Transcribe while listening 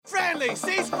Friendly,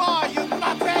 ceasefire, you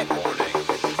muppet!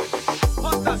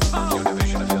 What the fuck? Your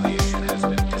division affiliation has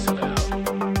been disavowed.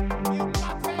 You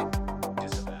muppet!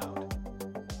 Disavowed.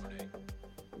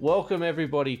 Welcome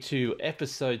everybody to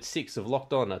episode 6 of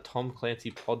Locked On, a Tom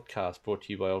Clancy podcast brought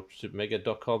to you by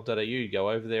ultraMega.com.au. Go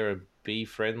over there and be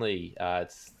friendly.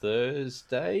 It's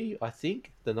Thursday, I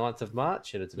think, the 9th of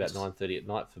March, and it's about 9:30 at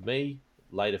night for me,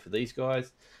 later for these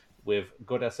guys. We've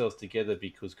got ourselves together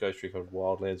because Ghost Recon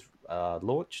Wildlands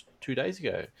launched 2 days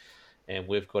ago, and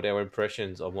we've got our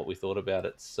impressions on what we thought about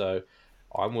it. So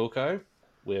I'm Wilco.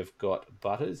 We've got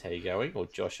Butters. How you going? Or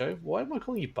Josho. Why am I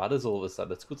calling you Butters all of a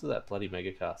sudden? It's good to that bloody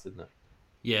megacast, isn't it?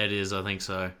 Yeah, it is. I think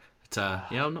so. It's,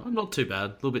 yeah, I'm not too bad.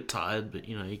 A little bit tired, but,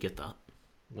 you get that.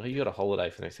 Well, you got a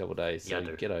holiday for the next couple of days, so Yeah, I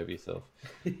do. get over yourself.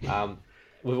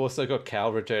 We've also got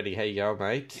Cal returning. How you going,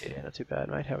 mate? Yeah, not too bad,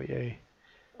 mate. How are you?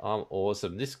 I'm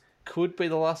awesome. This could be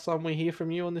the last time we hear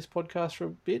from you on this podcast for a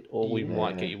bit, or we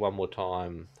might get you one more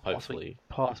time, hopefully.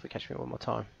 Possibly catch me one more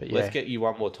time. But yeah, Let's get you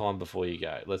one more time before you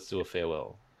go. Let's do a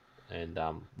farewell, and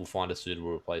we'll find a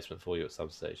suitable replacement for you at some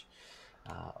stage.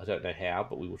 I don't know how,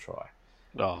 but we will try.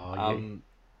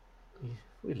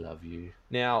 We love you.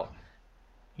 Now,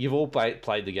 you've all played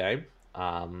the game.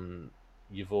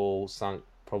 You've all sunk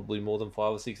probably more than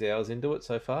 5 or 6 hours into it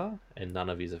so far, and none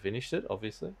of you have finished it,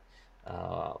 obviously.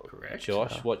 Correct.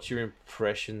 Josh, what's your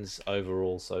impressions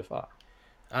overall so far?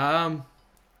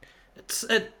 It's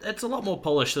a lot more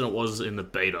polished than it was in the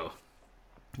beta.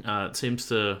 It seems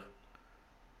to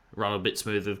run a bit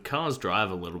smoother. Cars drive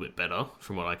a little bit better,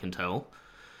 from what I can tell.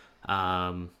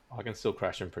 I can still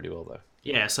crash them pretty well, though.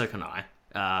 Yeah, so can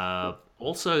I.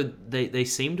 Also, they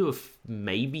seem to have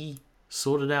maybe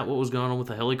sorted out what was going on with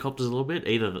the helicopters a little bit.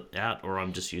 Either that, or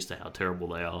I'm just used to how terrible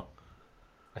they are.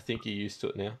 I think you're used to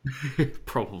it now,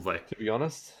 Probably. to be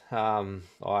honest. I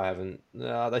haven't.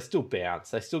 They still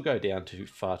bounce. They still go down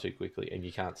far too quickly, and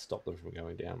you can't stop them from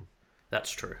going down. That's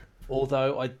true.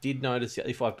 Although I did notice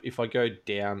if I go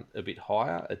down a bit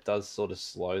higher, it does sort of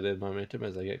slow their momentum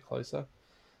as they get closer.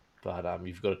 But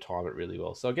you've got to time it really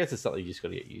well. So I guess it's something you just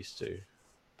got to get used to.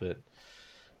 But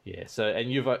yeah,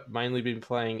 and you've mainly been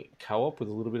playing co-op with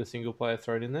a little bit of single player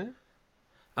thrown in there?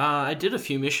 I did a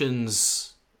few missions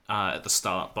at the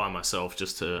start by myself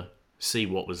just to see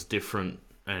what was different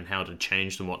and how to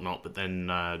change and whatnot. But then,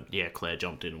 Claire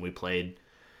jumped in and we played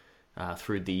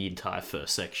through the entire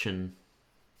first section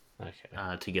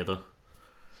together.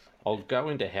 I'll go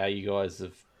into how you guys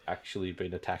have actually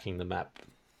been attacking the map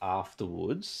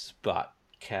afterwards. But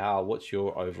Cal, what's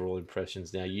your overall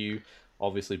impressions? Now, you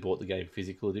obviously bought the game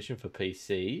physical edition for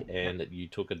PC, and you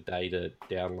took a day to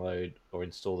download or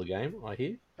install the game, I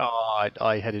hear?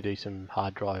 I had to do some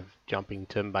hard drive jumping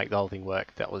to make the whole thing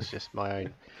work. That was just my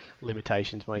own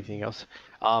limitations more than anything else.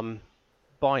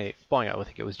 Buying it, I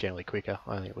think it was generally quicker.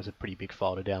 I think it was a pretty big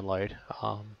file to download,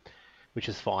 which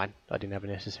is fine. I didn't have a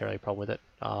necessarily problem with it.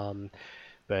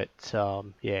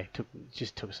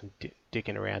 Took some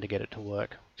dicking around to get it to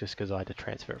work, just because I had to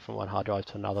transfer it from one hard drive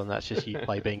to another, and that's just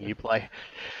Uplay being Uplay.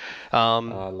 I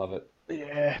love it.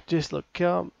 Yeah, just look,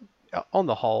 on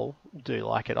the whole, do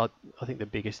like it. I think the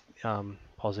biggest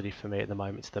positive for me at the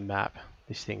moment is the map.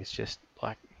 This thing is just,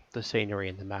 like, the scenery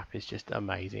in the map is just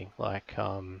amazing. Like,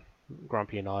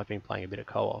 Grumpy and I have been playing a bit of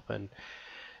co-op, and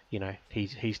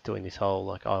he's doing this whole,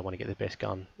 like, I want to get the best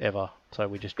gun ever. So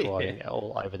we're just driving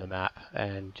all over the map,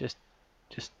 and just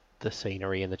the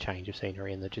scenery and the change of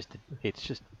scenery and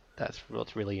that's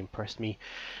what's really impressed me.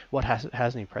 What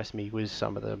hasn't impressed me was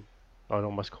some of the, I'd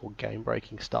almost call game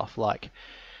breaking stuff. Like,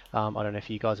 I don't know if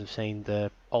you guys have seen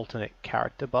the alternate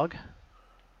character bug.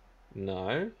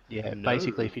 No. Yeah, No.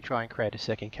 basically if you try and create a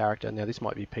second character, now this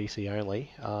might be PC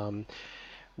only,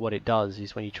 what it does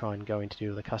is when you try and go in to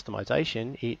do the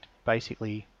customization, it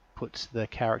basically puts the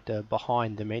character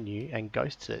behind the menu and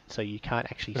ghosts it, so you can't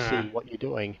actually see what you're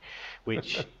doing,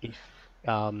 which if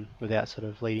without sort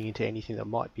of leading into anything that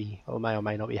might be or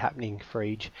may not be happening for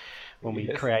each, when we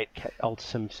create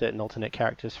some certain alternate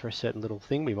characters for a certain little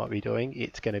thing we might be doing,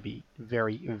 it's going to be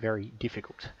very, very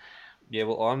difficult. Yeah,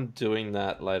 well, I'm doing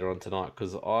that later on tonight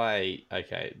because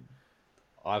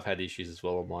I've had issues as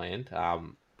well on my end,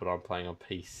 but I'm playing on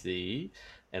PC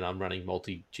and I'm running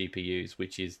multi-GPUs,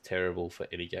 which is terrible for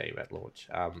any game at launch.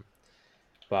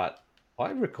 But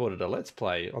I recorded a Let's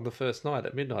Play on the first night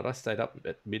at midnight. I stayed up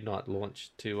at midnight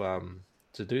launch to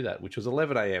do that, which was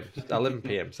 11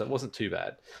 p.m, so it wasn't too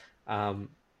bad.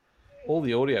 All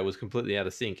the audio was completely out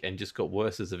of sync and just got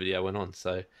worse as the video went on,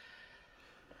 so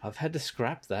I've had to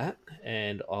scrap that,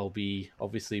 and I'll be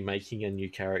obviously making a new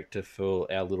character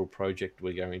for our little project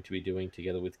we're going to be doing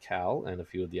together with Cal and a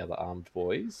few of the other armed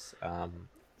boys.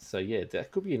 So yeah,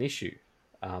 that could be an issue.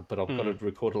 but I've got to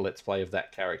record a let's play of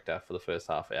that character for the first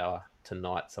half hour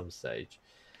tonight, some stage.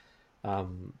 Yeah,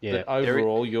 but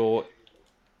overall,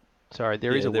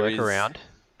 there is a there is- workaround,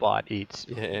 but it's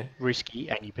Yeah. risky,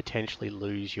 and you potentially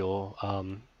lose your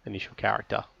initial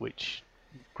character, which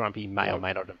Grumpy may or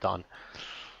may not have done.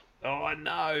 Oh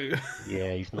no!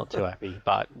 Yeah, he's not too happy,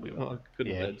 but I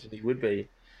couldn't yeah. imagine he would be.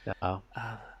 uh,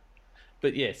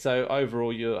 But yeah, so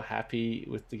overall, you're happy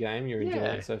with the game. You're enjoying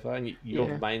Yeah. it so far, and you've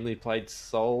Yeah. mainly played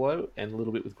solo and a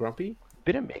little bit with Grumpy.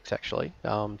 bit of mix actually.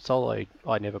 Solo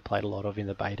I never played a lot of in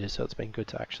the beta, so it's been good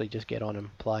to actually just get on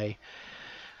and play.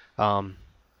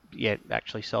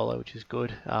 Actually solo, which is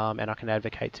good. And I can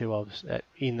advocate too. I was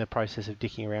in the process of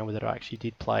dicking around with it. I actually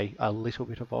did play a little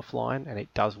bit of offline, and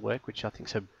it does work, which I think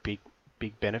is a big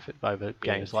benefit over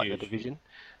games it's like huge. The Division.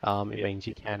 It means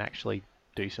you can actually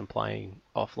do some playing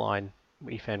offline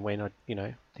if and when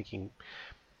thinking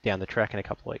down the track in a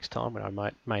couple of weeks' time when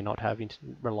I may not have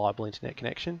reliable internet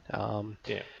connection.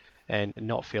 Yeah. And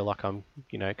not feel like I'm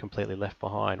completely left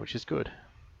behind, which is good.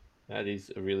 That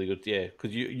is a really good,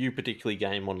 because you particularly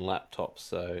game on laptops,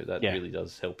 so that Yeah. really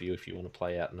does help you if you want to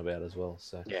play out and about as well.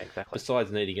 So Yeah, exactly. besides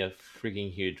needing a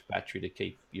frigging huge battery to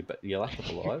keep your laptop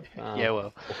alive, Yeah,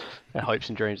 well, our hopes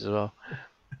and dreams as well.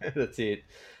 that's it.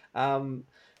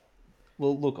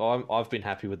 Well, look, I've been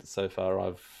happy with it so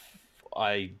far.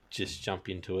 I just jump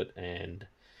into it and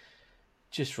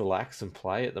just relax and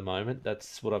play at the moment.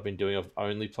 That's what I've been doing. I've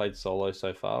only played solo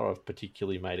so far. I've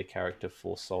particularly made a character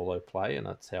for solo play, and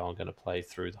that's how I'm going to play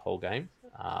through the whole game.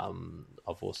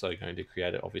 I've also going to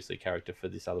create obviously a character for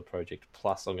this other project.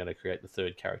 Plus, I'm going to create the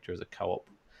third character as a co-op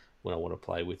when I want to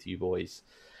play with you boys.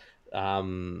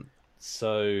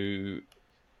 So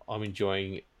I'm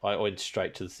enjoying. I went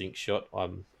straight to the sync shot.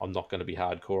 I'm not going to be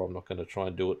hardcore. I'm not going to try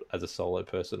and do it as a solo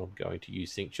person. I'm going to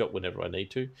use sync shot whenever I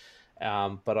need to.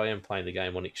 But I am playing the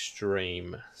game on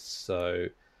extreme, so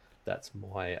that's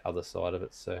my other side of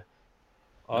it. So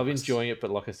I'm enjoying it, but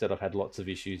like I said, I've had lots of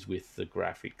issues with the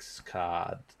graphics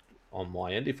card on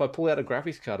my end. If I pull out a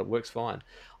graphics card, it works fine.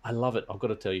 I love it. I've got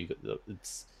to tell you,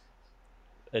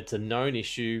 it's a known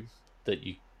issue that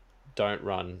you don't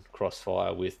run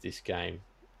Crossfire with this game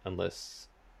unless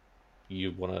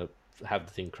you want to have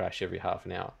the thing crash every half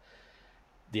an hour.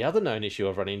 The other known issue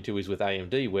I've run into is with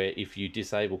AMD, where if you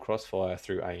disable Crossfire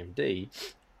through AMD,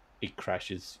 it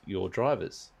crashes your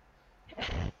drivers.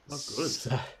 Not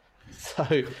good.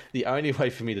 So the only way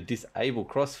for me to disable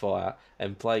Crossfire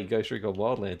and play Ghost Recon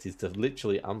Wildlands is to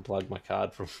literally unplug my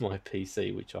card from my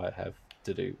PC, which I have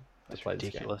to do to That's play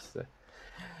ridiculous. this game. So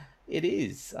it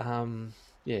is.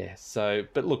 Yeah. So,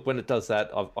 but look, when it does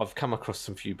that, I've come across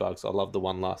some few bugs. I love the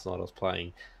one last night I was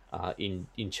playing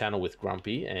in channel with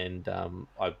Grumpy, and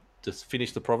I just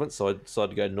finished the province, so I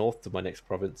decided to go north to my next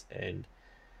province, and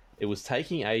it was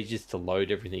taking ages to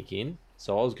load everything in.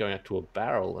 So I was going up to a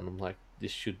barrel, and I'm like,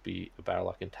 this should be a barrel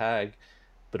I can tag,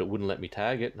 but it wouldn't let me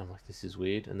tag it, and I'm like, this is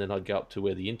weird. And then I'd go up to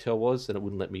where the intel was, and it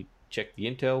wouldn't let me check the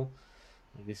intel.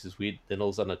 Like, this is weird. Then all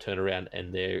of a sudden I turn around,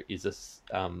 and there is a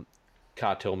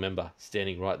cartel member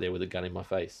standing right there with a gun in my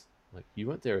face. I'm like, you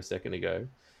weren't there a second ago.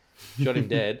 Shot him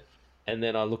dead. And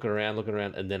then I look around,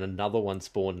 and then another one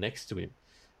spawned next to him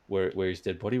where his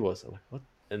dead body was. I'm like, what?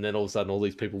 And then all of a sudden all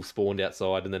these people spawned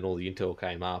outside, and then all the intel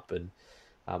came up, and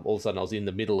all of a sudden I was in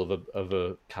the middle of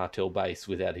a cartel base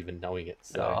without even knowing it.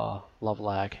 So Love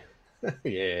lag.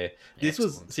 yeah, this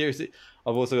was Excellent. seriously.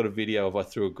 I've also got a video of I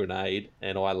threw a grenade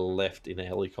and I left in a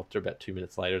helicopter about 2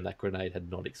 minutes later, and that grenade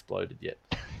had not exploded yet.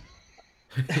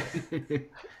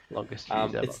 Longest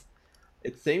fuse ever.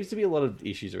 It seems to be a lot of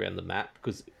issues around the map,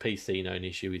 because PC known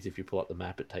issue is if you pull up the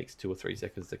map, it takes 2 or 3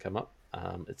 seconds to come up.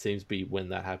 It seems to be when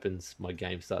that happens, my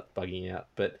game starts bugging out.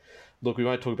 But look, we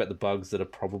won't talk about the bugs that are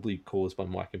probably caused by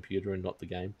my computer and not the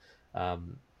game. I've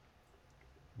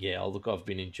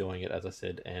been enjoying it, as I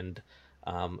said, and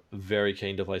very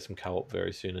keen to play some co-op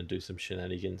very soon and do some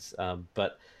shenanigans.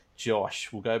 But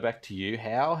Josh, we'll go back to you.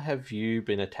 How have you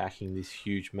been attacking this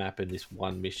huge map and this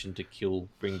one mission to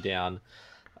bring down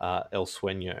El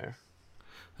Sueño?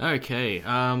 Okay.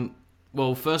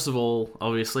 Well, first of all,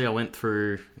 obviously, I went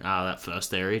through that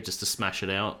first area just to smash it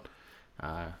out,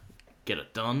 get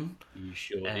it done. You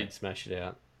sure did smash it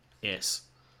out. Yes.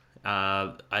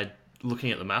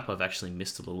 Looking at the map, I've actually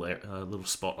missed a little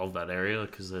spot of that area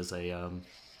because there's a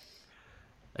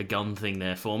gun thing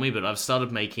there for me. But I've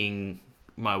started making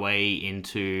my way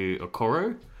into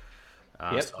Okoro.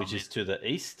 Which is to the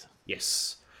east.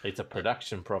 Yes. It's a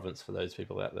production province for those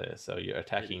people out there, so you're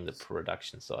attacking the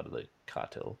production side of the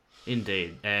cartel.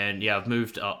 Indeed. And yeah, I've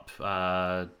moved up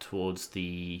towards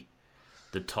the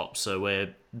top, so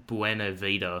where Buena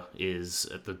Vida is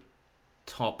at the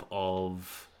top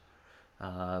of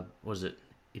what is it,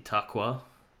 Itakwa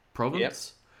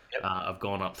province. Yep. I've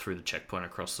gone up through the checkpoint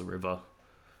across the river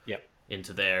Yep.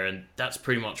 into there, and that's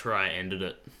pretty much where I ended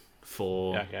it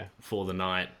for Okay. for the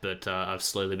night. But I've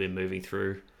slowly been moving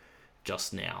through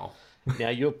just now. Now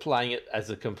you're playing it as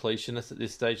a completionist at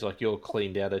this stage, like you're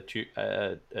cleaned out a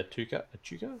Tuca.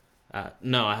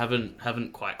 No, I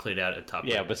haven't quite cleared out Itakwa.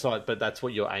 Yeah, yet. but that's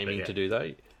what you're aiming yeah. to do,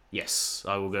 though. Yes,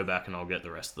 I will go back and I'll get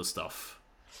the rest of the stuff.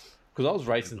 Because I was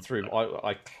racing through,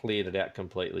 I cleared it out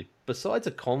completely. Besides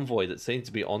a convoy that seems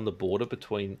to be on the border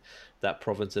between that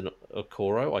province and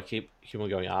Okoro, I keep on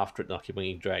going after it, and I keep on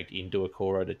getting dragged into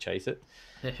Okoro to chase it.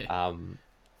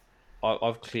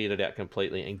 I've cleared it out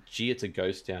completely, and gee, it's a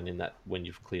ghost town in that when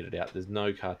you've cleared it out. There's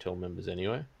no cartel members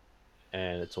anyway,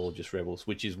 and it's all just rebels,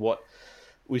 which is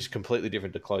completely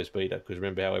different to closed beta. Because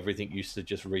remember how everything used to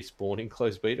just respawn in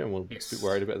closed beta, and we're a bit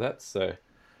worried about that. So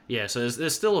yeah, so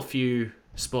there's still a few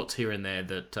spots here and there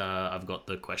that I've got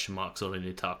the question marks on in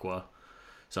Itakwa,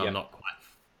 so I'm not quite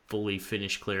fully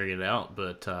finished clearing it out.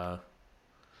 But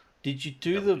did you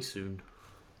do that'll be soon?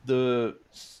 the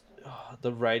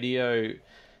radio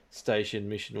station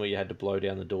mission where you had to blow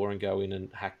down the door and go in and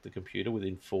hack the computer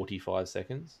within 45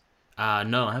 seconds?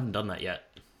 No, I haven't done that yet.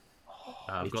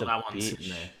 I've it's got a that one bitch.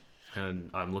 sitting there, and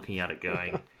I'm looking at it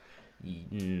going,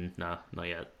 nah, not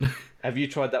yet. Have you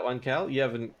tried that one, Cal? You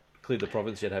haven't cleared the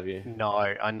province yet, have you? No,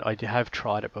 I have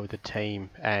tried it, but with a team,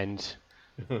 and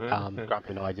Grumpy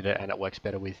and I did it, and it works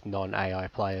better with non-AI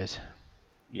players.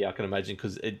 Yeah, I can imagine,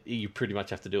 because you pretty much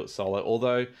have to do it solo.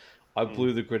 Although I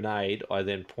blew the grenade, I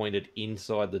then pointed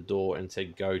inside the door and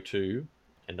said go to,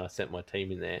 and I sent my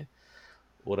team in there.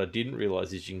 What I didn't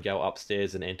realise is you can go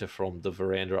upstairs and enter from the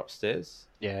veranda upstairs,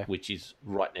 Yeah, which is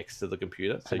right next to the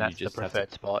computer. So and that's you just the have preferred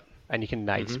to... spot, and you can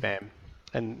nade spam,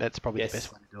 and that's probably Yes. the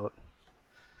best way to do it.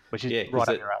 Which is Yeah, 'cause right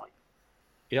up it- your alley.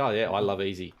 Yeah, I love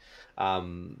easy.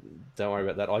 Don't worry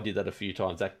about that. I did that a few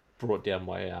times. That brought down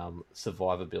my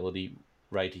survivability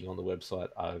rating on the website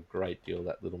a great deal,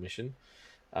 that little mission.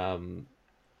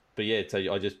 But yeah, so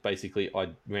I just basically, I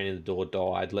ran in the door,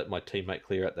 died, let my teammate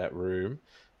clear out that room,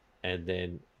 and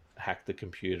then hacked the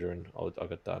computer, and I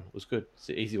got done. It was good. It's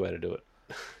the easy way to do it.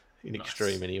 In Nice.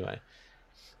 extreme, anyway.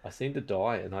 I seem to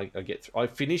die, and I get I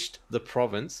finished the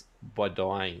province by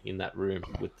dying in that room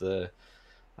with the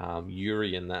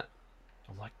Yuri and that.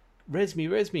 I'm like, res me,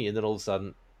 and then all of a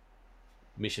sudden,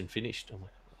 mission finished. I'm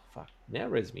like, oh, fuck, now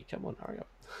res me, come on, hurry up.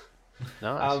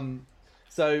 Nice.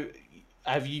 So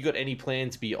have you got any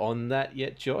plans beyond that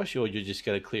yet, Josh, or you're just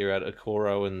going to clear out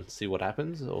Okoro and see what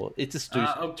happens? Or it's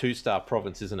a two-star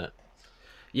province, isn't it?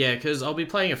 Yeah, because I'll be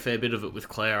playing a fair bit of it with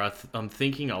Claire. I'm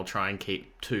thinking I'll try and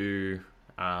keep to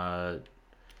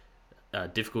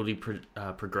difficulty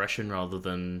progression rather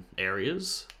than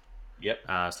areas. Yep.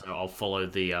 So I'll follow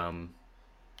the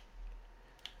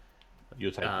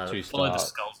You'll take the follow two-star. the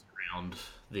skulls around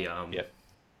the Yep.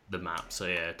 the map. So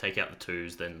yeah, take out the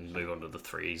 2s, then move on to the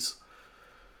 3s.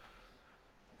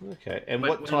 Okay. And Wait,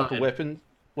 what when type I- of weapon?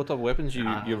 What type of weapons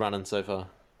you're running so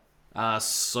far?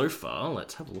 So far,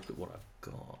 let's have a look at what I've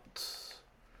got.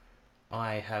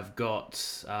 I have got,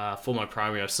 for my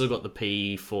primary, I've still got the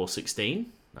P416,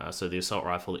 so the assault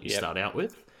rifle that you Yep. start out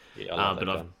with. Yeah, I love But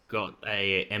that I've gun. got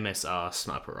a MSR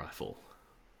sniper rifle.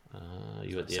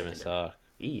 You got the second. MSR.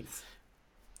 Eve.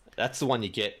 That's the one you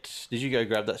get. Did you go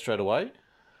grab that straight away?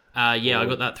 Yeah, I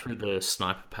got that through the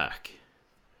sniper pack.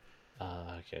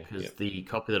 Okay. Because Yep. the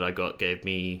copy that I got gave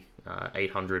me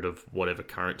 800 of whatever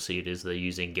currency it is they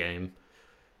use in game,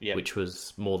 Yep. which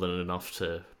was more than enough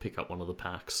to pick up one of the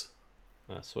packs.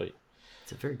 Sweet.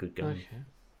 It's a very good gun. Okay.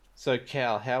 So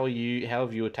Cal, how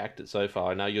have you attacked it so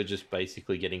far? I know you're just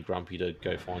basically getting Grumpy to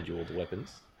go find you all the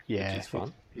weapons. Yeah, which is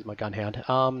fun. he's my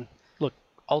gunhound. Look,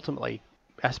 ultimately,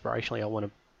 aspirationally, I want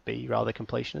to be rather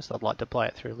completionist. I'd like to play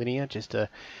it through linear just to,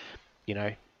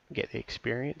 get the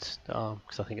experience,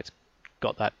 because I think it's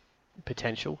got that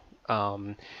potential.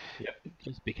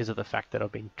 Just because of the fact that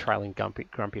I've been trailing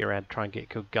Grumpy around to try and get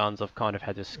good guns, I've kind of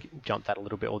had to jump that a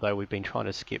little bit. Although we've been trying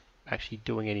to skip actually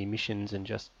doing any missions and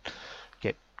just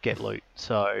get loot.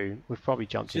 So we've probably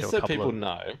jumped Just into so a couple people of.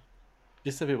 know,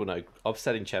 I've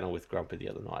sat in channel with Grumpy the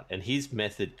other night, and his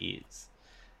method is,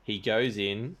 he goes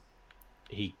in,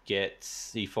 he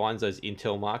finds those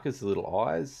intel markers, the little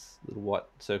eyes, little white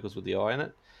circles with the eye in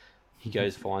it. He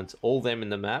goes finds all them in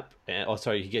the map, and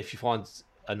he finds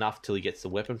enough till he gets the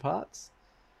weapon parts,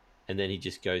 and then he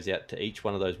just goes out to each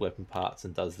one of those weapon parts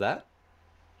and does that.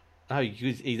 No,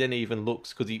 he then even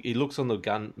looks, because he looks on the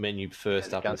gun menu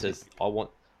first up and says, I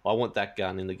want that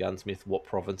gun in the gunsmith. What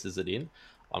province is it in?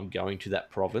 I'm going to that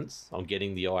province. I'm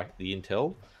getting the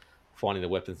intel. finding the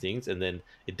weapon things, and then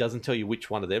it doesn't tell you which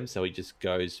one of them, so he just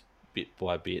goes bit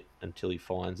by bit until he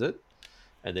finds it,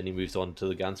 and then he moves on to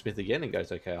the gunsmith again and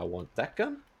goes, okay, I want that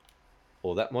gun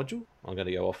or that module. I'm going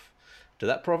to go off to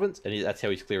that province, and that's how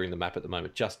he's clearing the map at the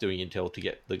moment, just doing intel to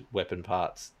get the weapon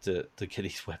parts to get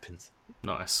his weapons.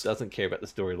 Nice. Doesn't care about the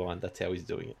storyline. That's how he's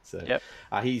doing it. So Yep.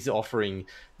 he's offering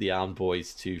the armed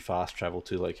boys to fast travel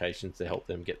to locations to help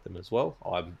them get them as well.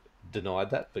 I'm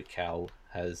denied that, but Cal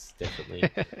has definitely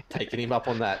taken him up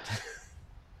on that.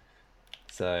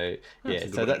 So That's yeah, a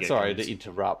good so way to that's get sorry games. to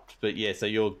interrupt, but yeah, so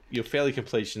you're fairly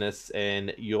completionist,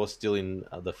 and you're still in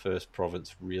the first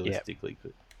province realistically.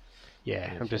 Good.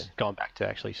 Yeah, I'm Okay. just going back to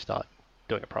actually start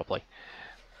doing it properly.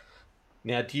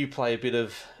 Now, do you play a bit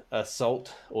of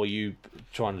assault, or are you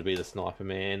trying to be the sniper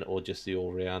man, or just the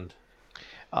all round?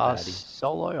 Baddie.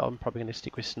 Solo, I'm probably going to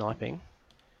stick with sniping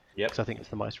Yep. because I think it's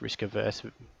the most risk-averse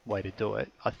way to do it.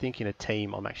 I think in a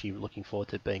team, I'm actually looking forward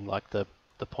to being like the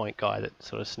point guy that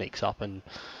sort of sneaks up and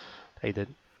either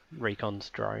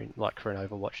recons drone, like for an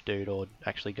Overwatch dude, or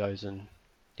actually goes and,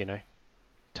 you know,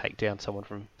 take down someone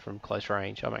from close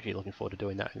range. I'm actually looking forward to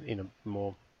doing that in a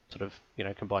more sort of, you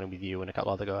know, combining with you and a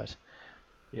couple other guys.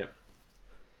 Yep.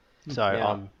 So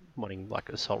Now- I'm wanting like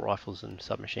assault rifles and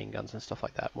submachine guns and stuff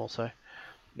like that more so.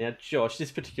 Now, Josh,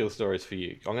 this particular story is for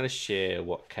you. I'm going to share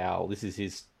what Cal. This is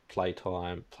his play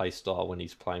style when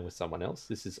he's playing with someone else.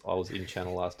 I was in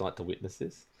channel last night to witness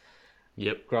this.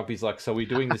 Yep. Grumpy's like, so we're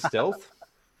doing the stealth?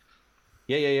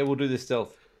 Yeah, we'll do the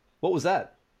stealth. What was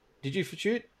that? Did you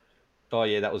shoot? Oh,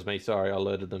 yeah, that was me. Sorry, I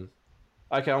alerted them.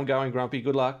 Okay, I'm going, Grumpy.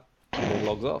 Good luck. And then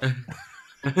logs off.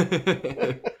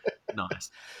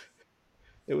 Nice.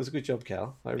 It was a good job,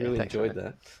 Cal. I really thanks, enjoyed mate.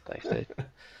 that. Thanks, dude.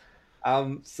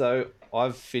 So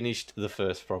I've finished the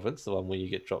first province, the one where you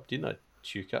get dropped in.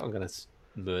 Chuka. I'm going to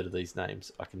murder these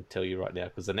names. I can tell you right now,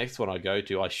 because the next one I go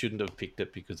to, I shouldn't have picked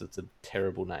it because it's a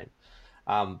terrible name.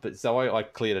 But so I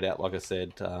cleared it out, like I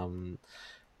said,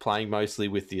 playing mostly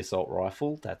with the assault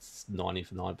rifle. That's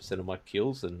 99% of my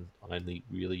kills, and I'm only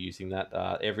really using that.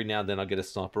 Every now and then I get a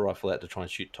sniper rifle out to try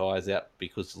and shoot tires out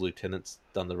because the lieutenant's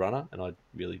done the runner, and I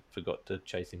really forgot to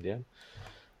chase him down.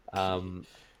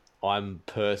 I'm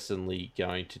personally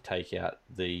going to take out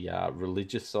the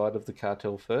religious side of the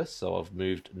cartel first, so I've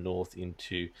moved north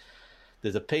into...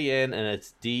 There's a PN, and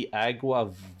it's De Agua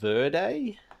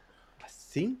Verde, I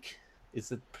think is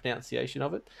the pronunciation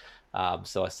of it.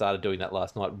 So I started doing that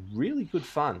last night. Really good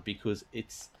fun, because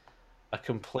it's a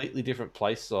completely different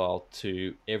play style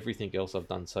to everything else I've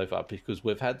done so far, because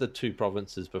we've had the two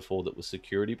provinces before that were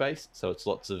security based, so it's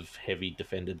lots of heavy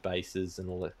defended bases and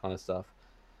all that kind of stuff.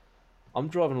 I'm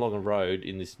driving along a road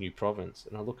in this new province,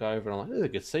 and I look over and I'm like, there's a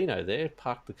casino there.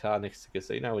 Park the car next to the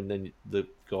casino, and then the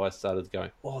guys started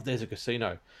going, oh, there's a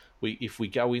casino. If we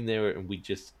go in there and we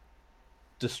just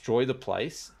destroy the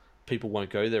place, people won't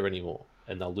go there anymore,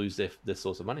 and they'll lose their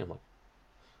source of money. I'm like,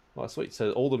 oh, sweet.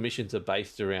 So all the missions are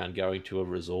based around going to a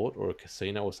resort or a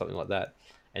casino or something like that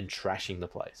and trashing the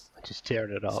place. Just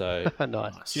tearing it up. So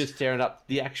Nice. just tearing up.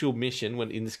 The actual mission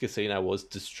when in this casino was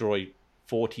destroy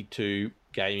 42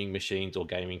 gaming machines or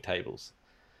gaming tables,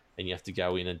 and you have to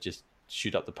go in and just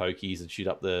shoot up the pokies and shoot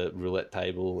up the roulette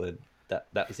table, and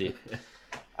that was it.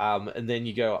 And then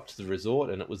you go up to the resort,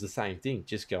 and it was the same thing.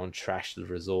 Just go and trash the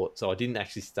resort. So I didn't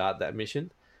actually start that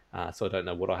mission, so I don't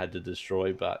know what I had to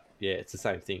destroy, but yeah, it's the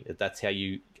same thing. That's how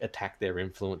you attack their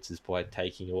influences, by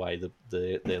taking away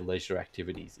their leisure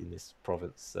activities in this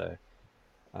province. So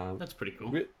That's pretty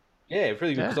cool. yeah,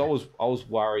 really good, Yeah. because I was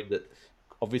worried that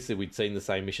obviously we'd seen the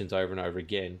same missions over and over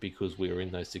again because we were in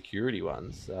those security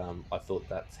ones. I thought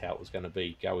that's how it was going to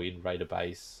be: go in, raid a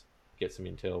base, get some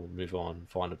intel, move on,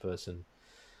 find a person.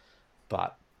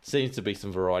 But seems to be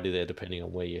some variety there depending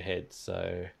on where you head.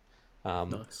 So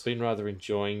Nice. been rather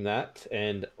enjoying that,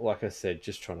 and like I said,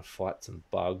 just trying to fight some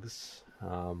bugs.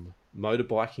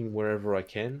 Motorbiking wherever I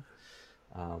can.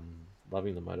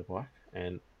 Loving the motorbike,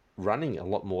 and running a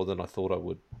lot more than I thought I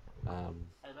would.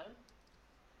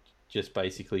 Just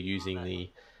basically using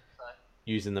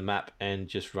the map and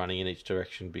just running in each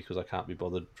direction because I can't be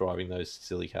bothered driving those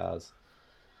silly cars.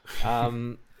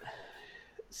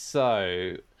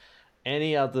 So,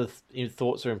 any other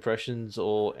thoughts or impressions,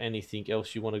 or anything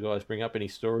else you want to guys bring up? Any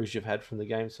stories you've had from the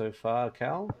game so far,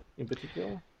 Cal, in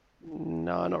particular?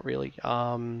 No, not really.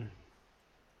 I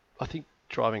think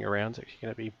driving around is actually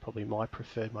going to be probably my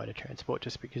preferred mode of transport,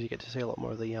 just because you get to see a lot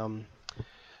more of the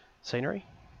scenery.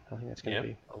 I think that's going to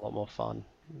Yep. be a lot more fun.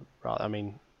 Right, I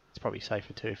mean, it's probably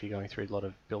safer too if you're going through a lot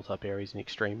of built-up areas in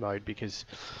extreme mode, because,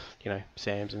 you know,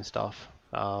 SAMs and stuff.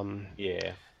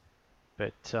 Yeah.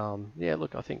 But yeah,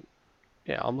 look, I think,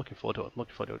 yeah, I'm looking forward to it. I'm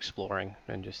looking forward to exploring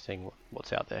and just seeing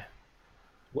what's out there.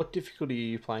 What difficulty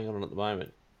are you playing on at the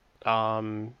moment?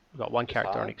 We've got one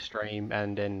character on hard? extreme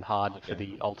and then hard for Okay.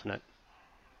 the alternate.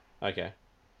 Okay.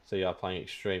 So you are playing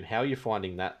extreme. How are you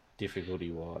finding that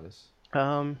difficulty wise?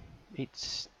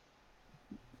 It's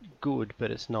good,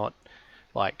 but it's not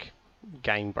like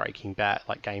game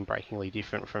breakingly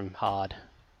different from hard.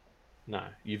 No,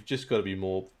 you've just got to be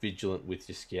more vigilant with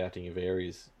your scouting of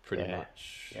areas, pretty Yeah,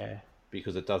 much, yeah,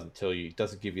 because it doesn't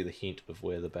give you the hint of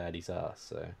where the baddies are.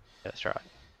 So that's right.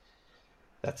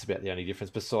 that's about the only difference.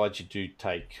 Besides, you do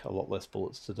take a lot less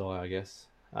bullets to die, I guess.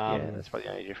 Yeah, that's probably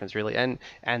the only difference really. And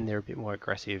they're a bit more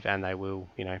aggressive, and they will,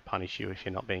 punish you if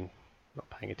you're not paying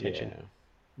attention. Yeah,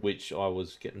 which I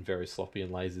was getting very sloppy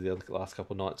and lazy the last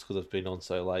couple of nights because I've been on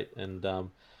so late, and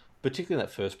particularly in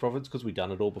that first province because we've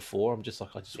done it all before. I'm just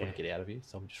like, I just want Yeah. to get out of here,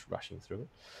 so I'm just rushing through it.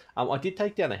 I did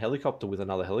take down a helicopter with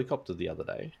another helicopter the other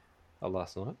day,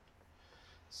 last night.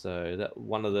 So that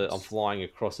I'm flying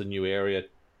across a new area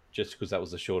just because that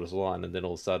was the shortest line, and then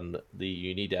all of a sudden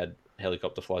the Unidad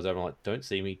helicopter flies over. I'm like, don't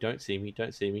see me, don't see me,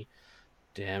 don't see me.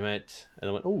 Damn it. And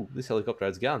I went, oh, this helicopter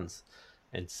has guns.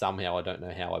 And somehow I don't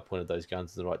know how I pointed those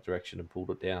guns in the right direction and pulled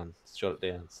it down, shot it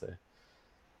down. So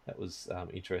that was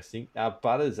interesting.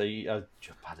 Butters,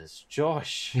 Butters,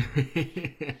 Josh,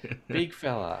 big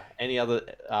fella. Any other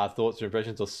thoughts or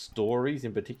impressions or stories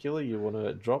in particular you want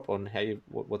to drop on how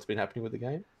what's been happening with the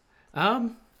game?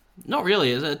 Not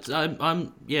really.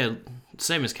 I'm yeah,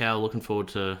 same as Cal. Looking forward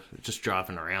to just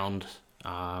driving around,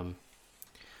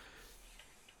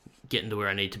 getting to where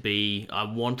I need to be. I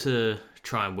want to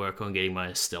try and work on getting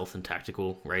my stealth and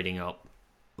tactical rating up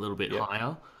a little bit Yep.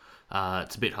 higher.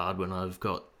 It's a bit hard when I've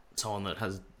got someone that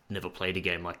has never played a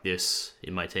game like this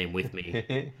in my team with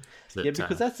me. Yeah,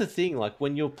 because that's the thing. Like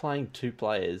when you're playing two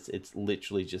players, it's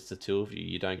literally just the two of you.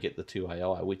 You don't get the two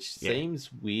AI, which Yeah.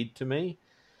 seems weird to me.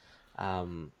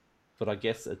 But I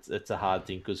guess it's a hard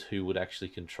thing because who would actually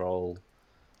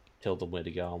tell them where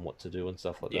to go and what to do and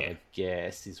stuff like that? Yeah. I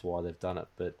guess is why they've done it.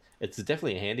 But it's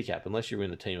definitely a handicap unless you're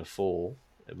in a team of four.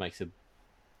 It makes a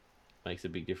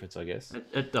big difference, I guess.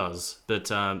 It does,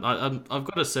 but I've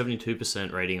got a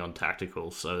 72% rating on tactical,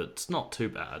 so it's not too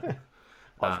bad.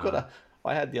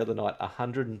 I had the other night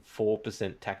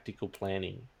 104% tactical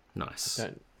planning. Nice.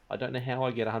 I don't know how I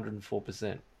get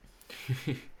 104%.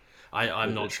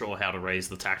 I'm not sure how to raise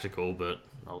the tactical, but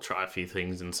I'll try a few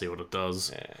things and see what it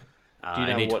does. Yeah. Do you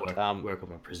know I need what, to work on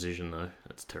my precision though.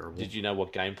 That's terrible. Did you know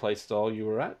what gameplay style you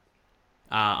were at?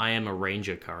 I am a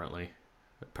ranger currently,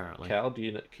 apparently. Cal, do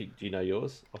you know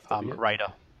yours? Off the top of your head?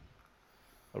 Raider.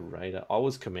 A raider. I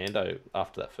was commando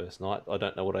after that first night. I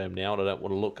don't know what I am now, and I don't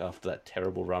want to look after that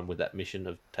terrible run with that mission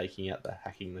of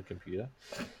hacking the computer.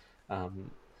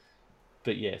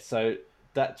 But yeah, so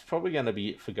that's probably going to be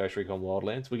it for Ghost Recon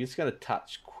Wildlands. We're just going to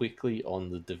touch quickly on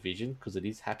the Division because it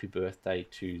is happy birthday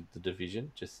to the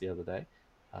Division just the other day.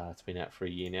 It's been out for a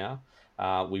year now.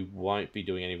 We won't be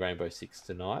doing any Rainbow Six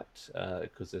tonight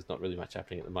because there's not really much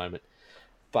happening at the moment.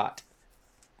 But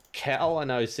Cal, I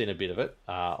know, has seen a bit of it.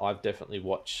 I've definitely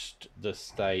watched the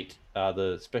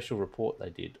special report they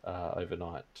did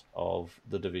overnight of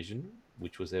the Division,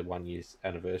 which was their 1 year's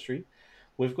anniversary.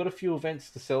 We've got a few events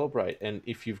to celebrate, and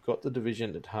if you've got the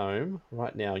Division at home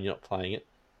right now and you're not playing it,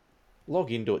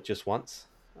 log into it just once.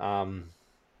 Anyone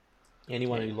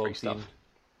who logs in,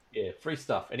 free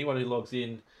stuff. Anyone who logs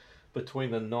in between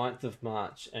the 9th of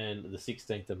March and the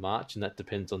 16th of March, and that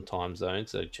depends on time zone,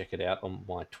 so check it out on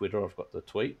my Twitter. I've got the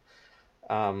tweet.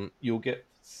 You'll get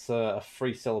a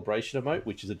free celebration emote,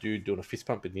 which is a dude doing a fist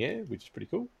pump in the air, which is pretty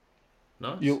cool.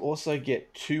 Nice. You'll also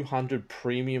get 200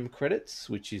 premium credits,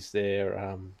 which is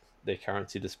their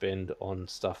currency to spend on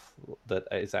stuff that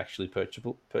is actually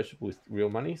purchasable with real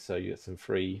money. So you get some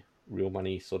free real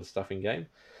money sort of stuff in game.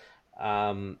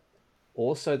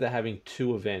 Also, they're having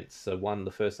two events. So one, the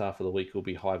first half of the week will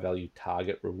be high value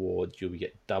target rewards. You'll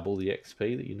get double the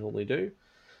XP that you normally do.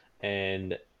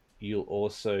 And you'll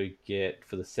also get,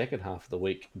 for the second half of the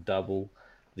week, double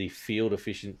the field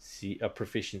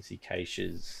proficiency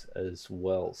caches as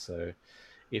well. So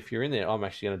if you're in there, I'm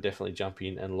actually going to definitely jump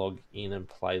in and log in and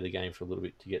play the game for a little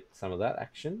bit to get some of that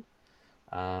action.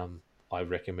 I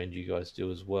recommend you guys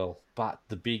do as well. But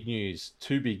the big news,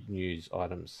 two big news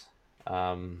items.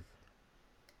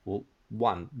 Well,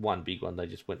 one big one, they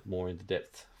just went more into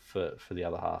depth for the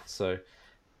other half. So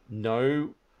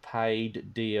no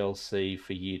paid DLC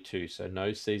for year 2, so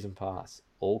no season pass.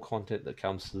 All content that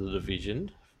comes to the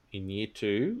Division in year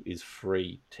 2 is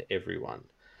free to everyone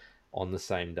on the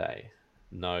same day.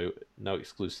 No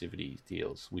exclusivity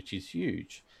deals, which is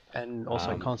huge. And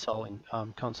also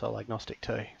console agnostic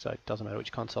too, so it doesn't matter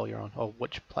which console you're on or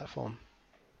which platform.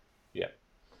 Yeah.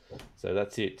 So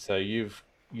that's it. So you've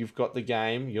you've got the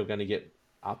game, you're going to get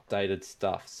updated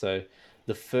stuff. So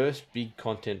the first big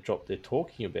content drop they're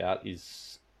talking about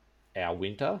is our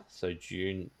winter. So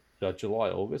July,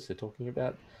 August, they're talking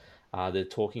about. They're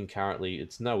talking currently,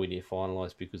 it's nowhere near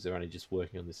finalized because they're only just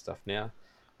working on this stuff now.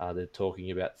 They're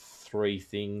talking about 3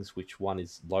 things, which one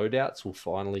is loadouts will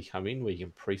finally come in where you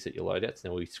can preset your loadouts.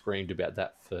 Now, we screamed about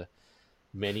that for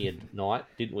many a night,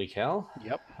 didn't we, Cal?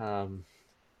 Yep.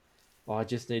 I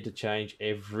just need to change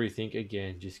everything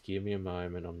again. Just give me a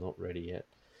moment. I'm not ready yet.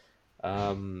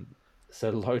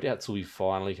 So loadouts will be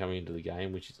finally coming into the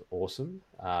game, which is awesome.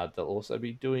 They'll also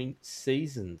be doing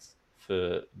seasons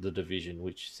for the division,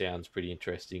 which sounds pretty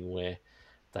interesting, where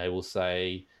they will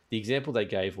say, the example they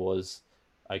gave was,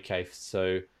 okay,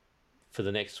 so for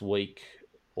the next week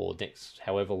or next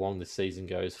however long the season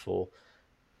goes for,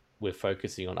 we're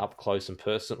focusing on up close and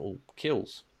personal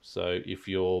kills. So if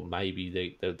you're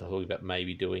they're talking about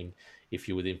maybe doing, if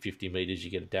you're within 50 meters,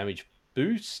 you get a damage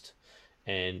boost.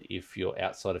 And if you're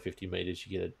outside of 50 meters,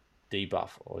 you get a debuff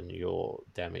on your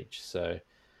damage. So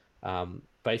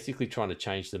basically trying to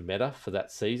change the meta for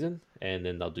that season. And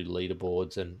then they'll do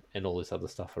leaderboards and all this other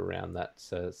stuff around that.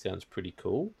 So it sounds pretty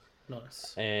cool.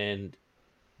 Nice. And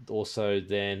also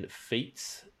then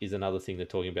feats is another thing they're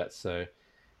talking about. So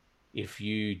if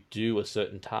you do a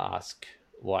certain task,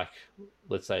 like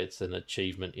let's say it's an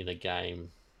achievement in a game,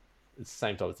 it's the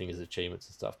same type of thing as achievements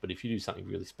and stuff, but if you do something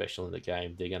really special in the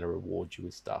game, they're going to reward you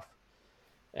with stuff.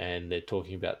 And they're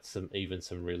talking about some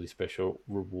really special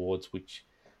rewards, which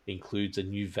includes a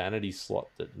new vanity slot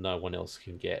that no one else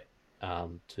can get,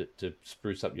 to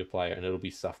spruce up your player. And it'll be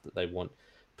stuff that they want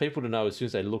people to know as soon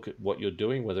as they look at what you're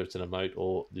doing, whether it's an emote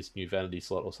or this new vanity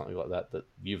slot or something like that, that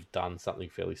you've done something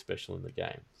fairly special in the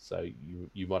game. So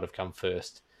you might have come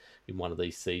first in one of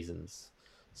these seasons.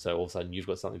 So all of a sudden you've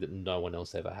got something that no one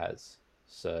else ever has.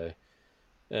 So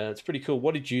it's pretty cool.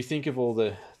 What did you think of all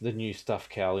the new stuff,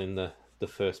 Cal, in the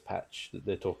first patch that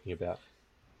they're talking about?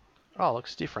 Oh, it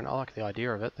looks different. I like the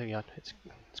idea of it. It's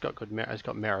got good merit. It's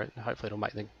got merit. Hopefully, it'll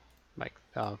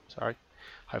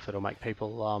hopefully it'll make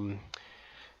people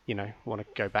want to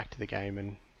go back to the game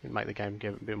and make the game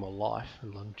give it a bit more life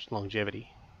and longevity.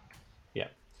 Yeah.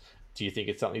 Do you think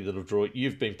it's something that'll draw?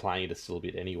 You've been playing it still a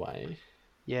bit anyway.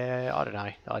 Yeah, I don't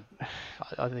know.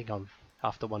 I think I'm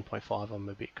after 1.5. I'm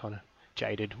a bit kind of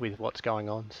jaded with what's going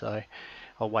on, so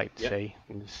I'll wait to see.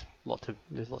 And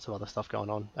there's lots of other stuff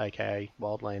going on, aka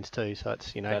Wildlands too. So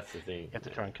it's that's the thing.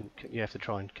 You have to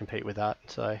try and compete with that.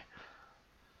 So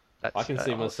I can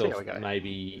see myself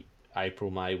maybe April,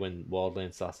 May, when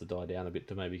Wildlands starts to die down a bit,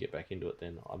 to maybe get back into it.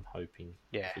 Then I'm hoping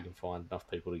if we can find enough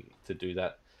people to do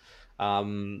that.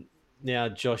 Now,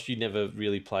 Josh, you never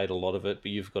really played a lot of it,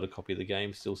 but you've got a copy of the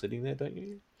game still sitting there, don't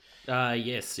you?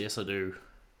 Yes, I do.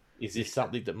 Is this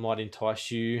something that might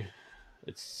entice you?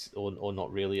 It's or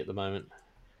not really at the moment.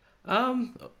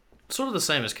 Sort of the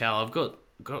same as Cal. I've got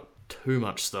too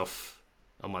much stuff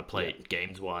on my plate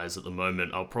games wise at the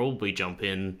moment. I'll probably jump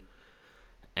in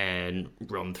and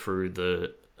run through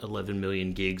the 11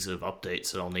 million gigs of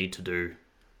updates that I'll need to do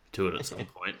to it at some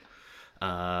point.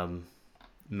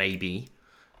 Maybe.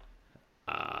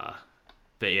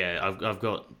 But yeah, I've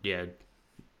got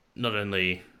not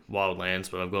only Wildlands,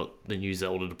 but I've got the new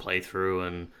Zelda to play through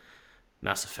and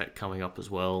Mass Effect coming up as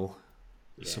well.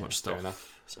 There's so much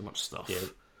stuff. Yeah,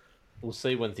 we'll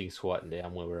see when things quieten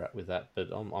down where we're at with that, but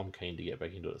I'm keen to get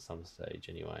back into it at some stage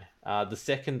anyway. The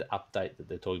second update that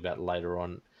they're talking about later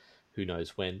on, who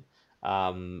knows when,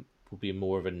 will be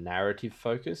more of a narrative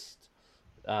focused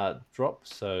drop,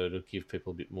 so it'll give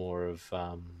people a bit more of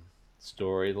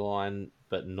storyline,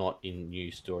 but not in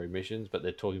new story missions. But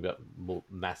they're talking about more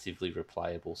massively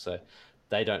replayable, so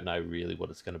they don't know really what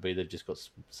it's going to be. They've just got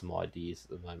some ideas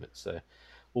at the moment, so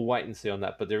we'll wait and see on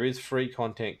that. But there is free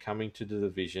content coming to the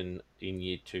Division in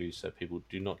Year 2, so people,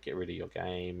 do not get rid of your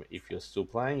game if you're still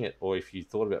playing it, or if you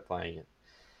thought about playing it.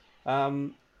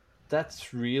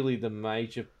 That's really the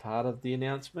major part of the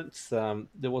announcements. There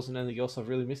wasn't anything else I've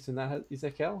really missed in that, is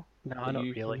there, Cal? No, not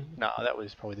really. No, that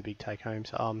was probably the big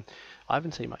take-homes. I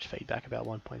haven't seen much feedback about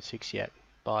 1.6 yet,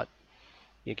 but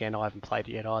again, I haven't played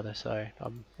it yet either, so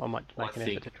I might make an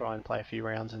effort to try and play a few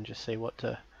rounds and just see what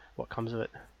comes of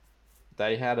it.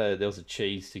 There was a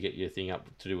cheese to get your thing up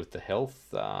to do with the health,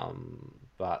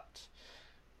 but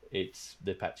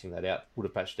they're patching that out. Would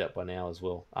have patched it out by now as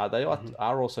well. They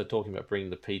are also talking about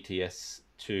bringing the PTS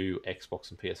to Xbox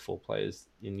and PS4 players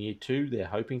in Year 2. They're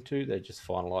hoping to. They're just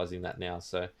finalising that now.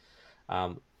 So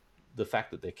the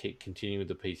fact that they keep continuing with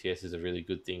the PTS is a really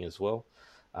good thing as well,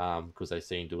 because they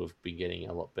seem to have been getting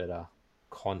a lot better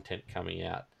content coming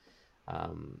out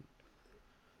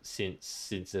since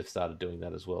they've started doing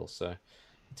that as well. So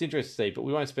it's interesting to see, but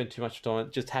we won't spend too much time.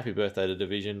 Just happy birthday to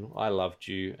Division. I loved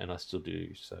you, and I still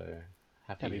do. So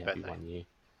happy birthday. 1 year.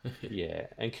 Yeah,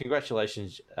 and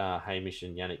congratulations, Hamish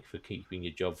and Yannick, for keeping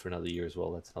your job for another year as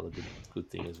well. That's another good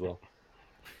thing as well.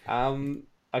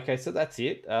 Okay, so that's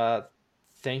it.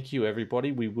 Thank you,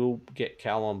 everybody. We will get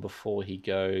Cal on before he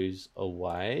goes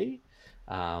away.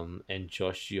 And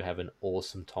Josh, you have an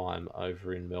awesome time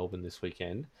over in Melbourne this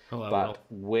weekend. Oh, I but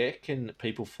will. where can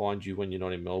people find you when you're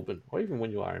not in Melbourne, or even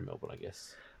when you are in Melbourne, I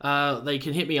guess? They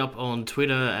can hit me up on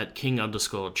Twitter at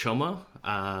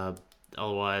king_chommer.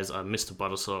 Otherwise, I'm Mr.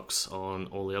 Buttersocks on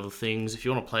all the other things. If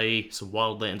you want to play some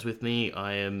Wildlands with me,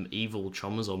 I am Evil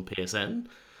Chommers on PSN.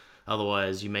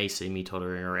 Otherwise, you may see me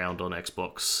tottering around on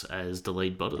Xbox as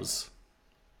Delete Butters.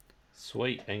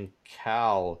 Sweet. And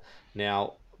Cal,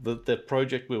 now the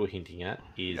project we were hinting at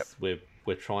is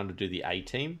we're trying to do the A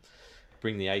team,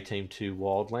 bring the A team to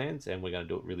Wildlands, and we're going to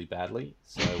do it really badly.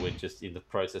 So we're just in the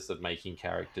process of making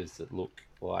characters that look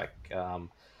like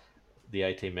the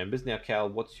A team members. Now, Cal,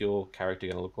 what's your character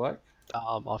going to look like?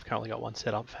 I've currently got one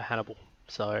set up for Hannibal.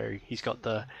 So he's got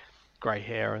the grey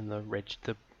hair and the red,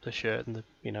 the shirt, and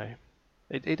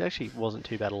it actually wasn't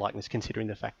too bad a likeness considering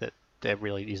the fact that there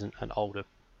really isn't an older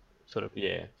sort of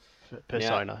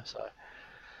persona. So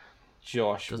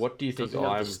Josh, what do you think Does he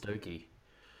have I'm? the Stogie?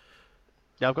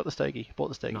 yeah, I've got the Stogie. Bought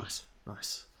the Stogie.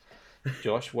 Nice.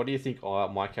 Josh, what do you think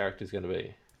my character is going to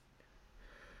be?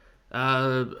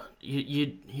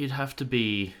 You'd have to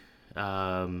be,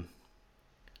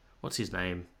 what's his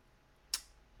name?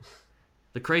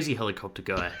 The crazy helicopter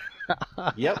guy.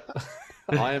 Yep.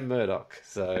 I am Murdoch,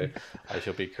 so I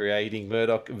shall be creating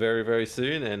Murdoch very, very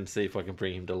soon and see if I can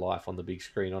bring him to life on the big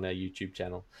screen on our YouTube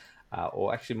channel.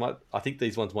 Or actually, I think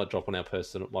these ones might drop on my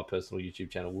personal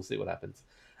YouTube channel. We'll see what happens.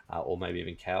 Or maybe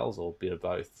even Cal's, or a bit of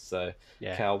both. So,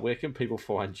 Yeah. Cal, where can people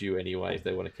find you anyway if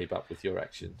they want to keep up with your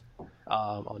action?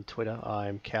 On Twitter,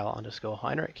 I'm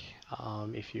Cal_Heinrich.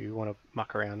 If you want to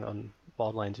muck around on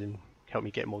Wildlands and help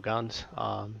me get more guns,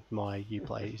 my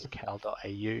Uplay is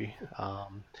cal.au.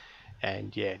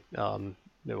 And yeah,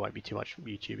 there won't be too much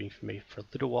YouTubing for me for a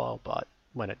little while, but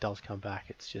when it does come back,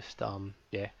 it's just, I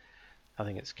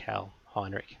think it's Cal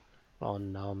Heinrich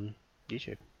on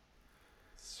YouTube.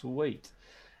 Sweet.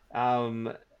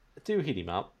 Do hit him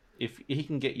up. If he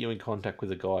can get you in contact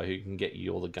with a guy who can get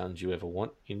you all the guns you ever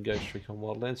want in Ghost Recon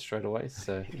Wildlands straight away.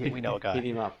 So We know a guy. Hit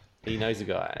him up. He knows a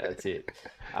guy. That's it.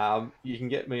 You can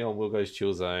get me on Wilgo's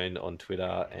Chill Zone on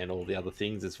Twitter and all the other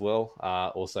things as well.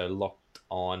 Also, Locked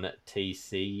On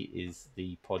TC is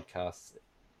the podcast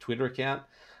Twitter account.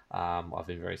 I've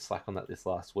been very slack on that this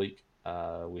last week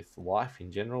with life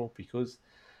in general because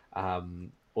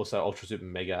also Ultra Super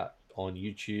Mega on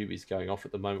YouTube is going off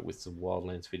at the moment with some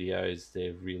Wildlands videos.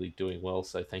 They're really doing well,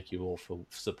 so thank you all for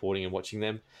supporting and watching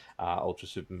them. Ultra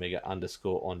Super Mega _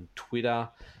 on Twitter,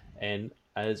 and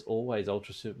as always,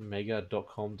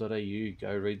 ultrasupermega.com.au.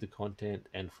 Go read the content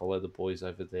and follow the boys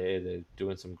over there. They're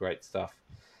doing some great stuff.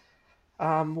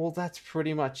 Well, that's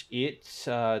pretty much it.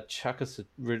 Chuck us a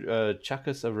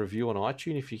review on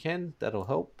iTunes if you can. That'll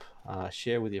help.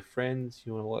 Share with your friends,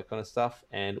 you and all that kind of stuff.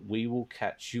 And we will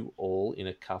catch you all in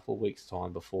a couple of weeks'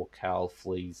 time before Cal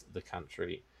flees the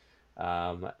country.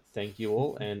 Thank you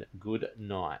all and good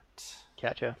night.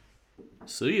 Catch ya.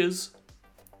 See yous.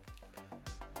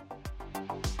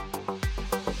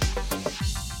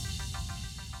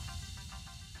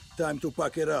 Time to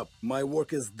pack it up. My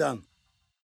work is done.